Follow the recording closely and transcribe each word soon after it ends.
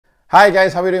Hi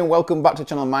guys, how are you doing? Welcome back to the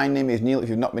channel. My name is Neil. If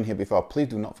you've not been here before, please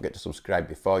do not forget to subscribe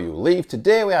before you leave.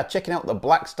 Today we are checking out the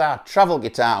Blackstar Travel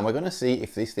guitar and we're going to see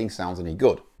if this thing sounds any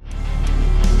good.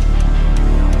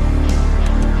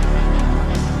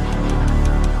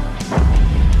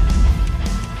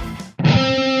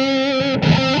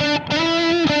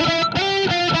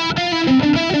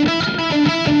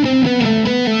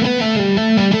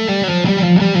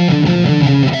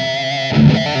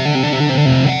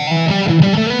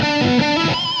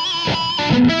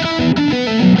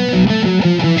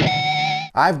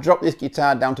 I've dropped this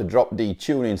guitar down to drop D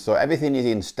tuning, so everything is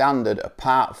in standard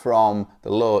apart from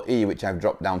the low E, which I've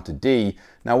dropped down to D.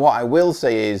 Now what I will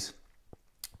say is,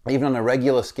 even on a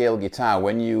regular scale guitar,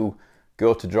 when you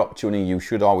go to drop tuning, you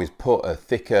should always put a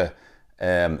thicker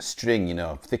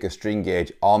string, thicker string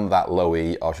gauge on that low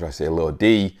E, or should I say low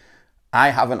D. I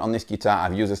haven't on this guitar.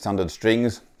 I've used the standard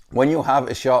strings. When you have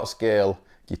a short scale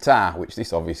guitar, which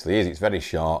this obviously is, it's very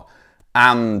short,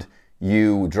 and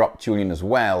you drop tuning as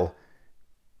well,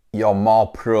 you're more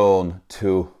prone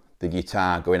to the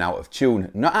guitar going out of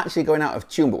tune. Not actually going out of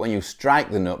tune, but when you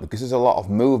strike the note, because there's a lot of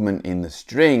movement in the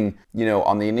string,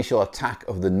 on the initial attack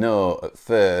of the note at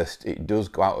first, it does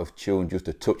go out of tune just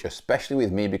a touch, especially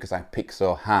with me because I pick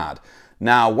so hard.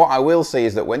 Now, what I will say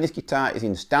is that when this guitar is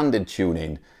in standard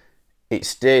tuning, it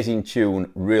stays in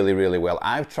tune really, really well.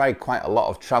 I've tried quite a lot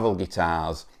of travel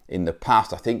guitars in the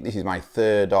past. I think this is my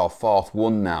third or fourth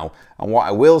one now. And what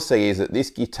I will say is that this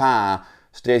guitar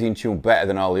stays in tune better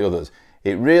than all the others.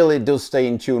 It really does stay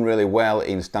in tune really well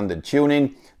in standard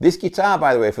tuning. This guitar,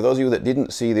 by the way, for those of you that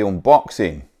didn't see the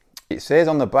unboxing, it says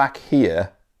on the back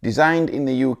here, designed in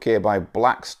the UK by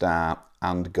Blackstar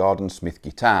and Gordon Smith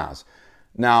Guitars.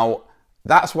 Now,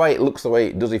 that's why it looks the way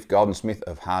it does if Gordon Smith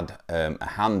have had a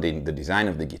hand in the design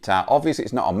of the guitar. Obviously,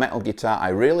 it's not a metal guitar. I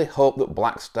really hope that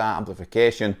Blackstar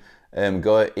amplification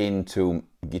go into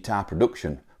guitar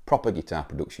production, proper guitar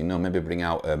production, maybe bring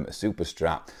out a Super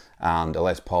Strat and a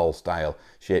Les Paul style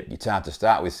shaped guitar to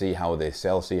start with, see how they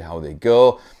sell, see how they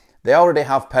go. They already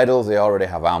have pedals, they already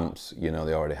have amps, they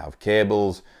already have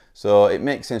cables, so it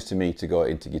makes sense to me to go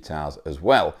into guitars as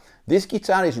well. This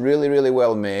guitar is really, really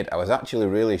well made. I was actually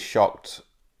really shocked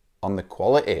on the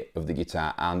quality of the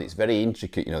guitar, and it's very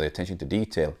intricate, the attention to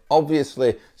detail.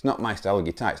 Obviously, it's not my style of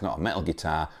guitar, it's not a metal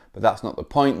guitar, but that's not the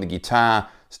point. The guitar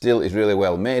still is really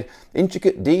well made.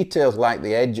 Intricate details like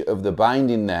the edge of the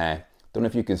binding there, don't know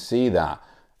if you can see that.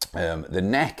 The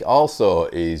neck also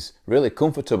is really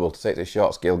comfortable to say it's a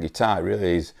short scale guitar. It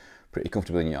really is pretty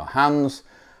comfortable in your hands.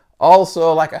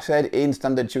 Also, like I said, in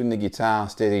standard tune, the guitar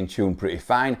stays in tune pretty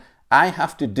fine. I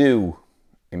have to do,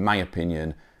 in my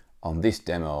opinion, on this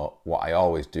demo what I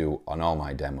always do on all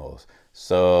my demos.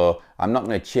 So I'm not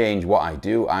going to change what I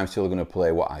do. I'm still going to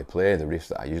play what I play, the riffs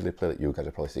that I usually play that you guys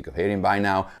are probably sick of hearing by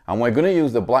now. And we're going to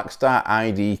use the Blackstar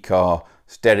ID Core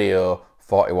Stereo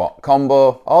 40 watt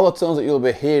combo. All the tones that you'll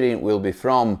be hearing will be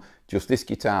from just this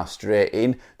guitar straight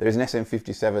in. There is an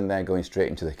SM57 there going straight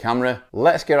into the camera.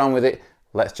 Let's get on with it.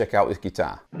 Let's check out this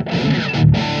guitar.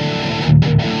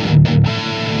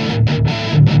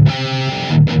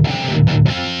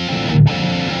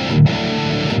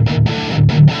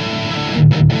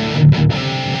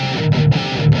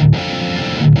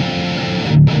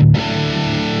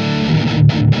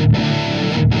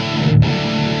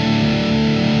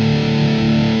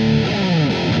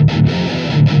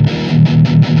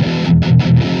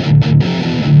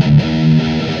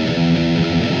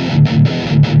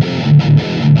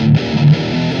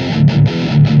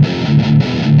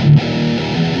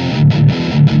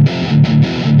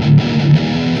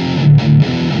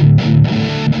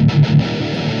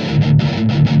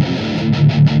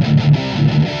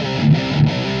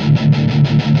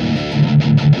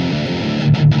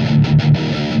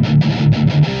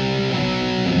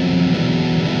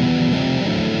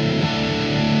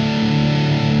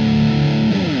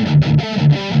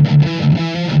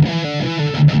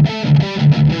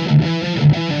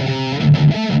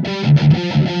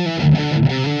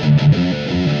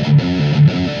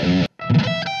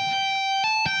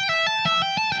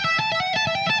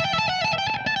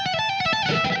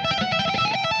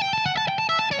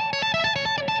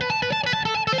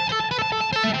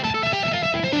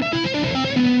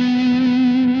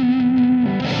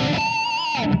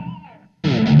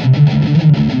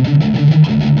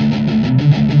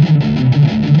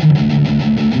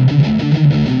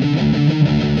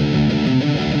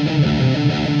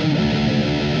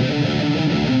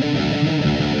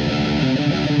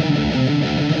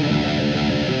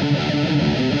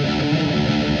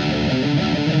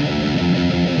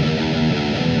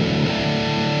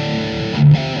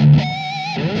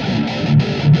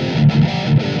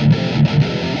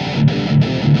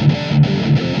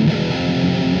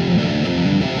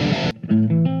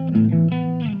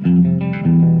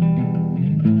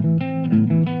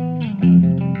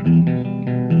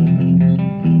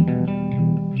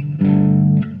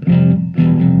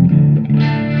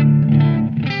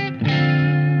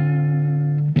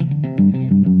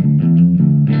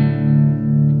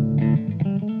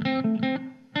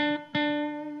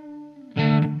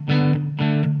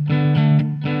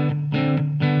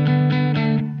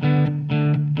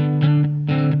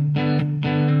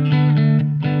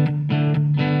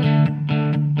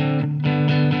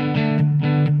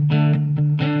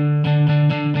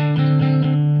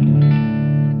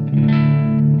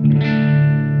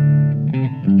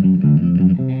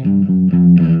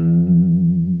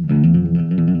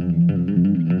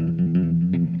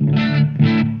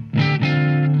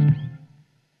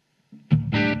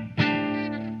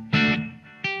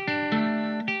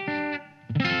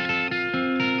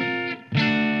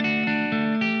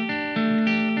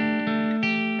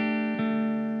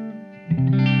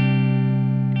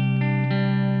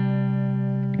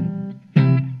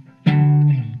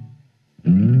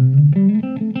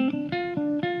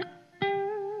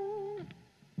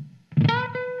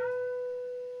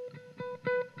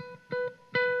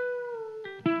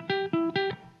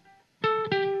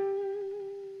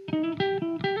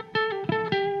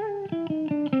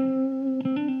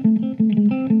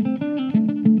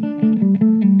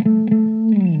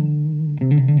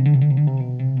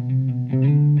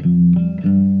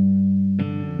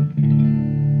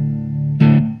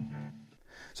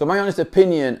 my honest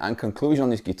opinion and conclusion on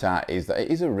this guitar is that it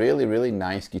is a really, really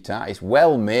nice guitar. It's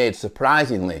well made,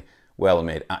 surprisingly well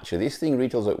made actually. This thing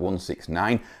retails at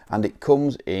 $169 and it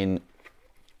comes in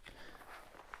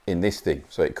this thing.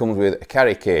 So it comes with a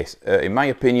carry case. In my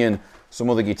opinion, some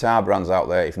other guitar brands out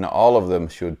there, if not all of them,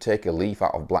 should take a leaf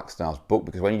out of Blackstar's book,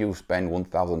 because when you spend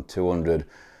 $1,200,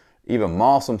 even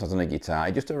more sometimes on a guitar,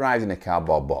 it just arrives in a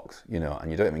cardboard box, you know,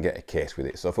 and you don't even get a case with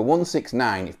it. So for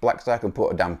 $169, if Blackstar can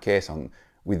put a damn case on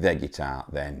with their guitar,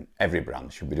 then every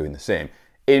brand should be doing the same,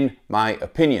 in my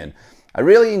opinion. I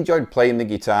really enjoyed playing the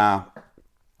guitar.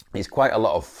 It's quite a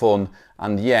lot of fun,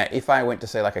 and yeah, if I went to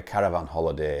say like a caravan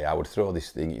holiday, I would throw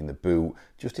this thing in the boot,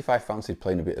 just if I fancied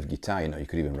playing a bit of guitar. You know, you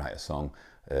could even write a song,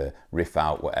 riff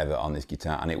out, whatever on this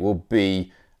guitar, and it will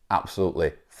be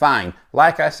absolutely fine.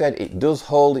 Like I said, it does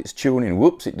hold its tuning,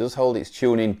 it does hold its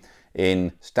tuning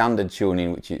in standard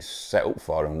tuning, which it's set up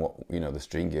for, and what, you know, the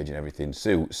string gauge and everything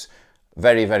suits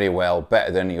very, very well,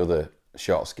 better than any other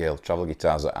short scale travel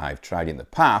guitars that I've tried in the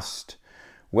past.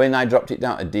 When I dropped it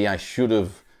down to D, I should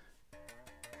have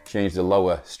changed the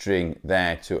lower string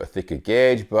there to a thicker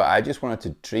gauge, but I just wanted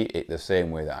to treat it the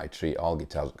same way that I treat all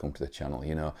guitars that come to the channel.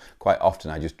 You know, quite often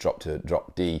I just drop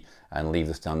D and leave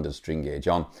the standard string gauge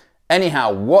on.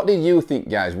 Anyhow, what did you think,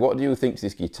 guys? What do you think to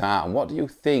this guitar, and what do you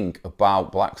think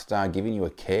about Blackstar giving you a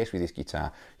case with this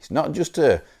guitar? It's not just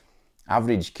a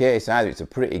average case either, it's a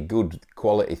pretty good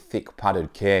quality thick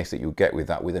padded case that you get with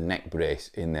that, with a neck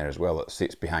brace in there as well that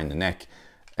sits behind the neck.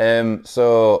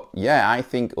 So yeah, I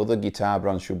think other guitar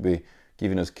brands should be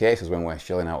giving us cases when we're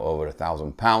shelling out over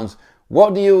 £1,000.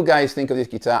 What do you guys think of this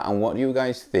guitar, and what do you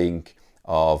guys think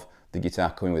of the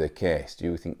guitar coming with a case? Do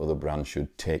you think other brands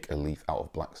should take a leaf out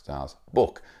of Blackstar's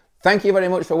book? Thank you very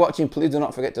much for watching. Please do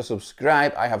not forget to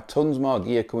subscribe. I have tons more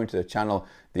gear coming to the channel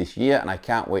this year and I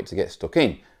can't wait to get stuck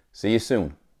in. See you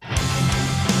soon.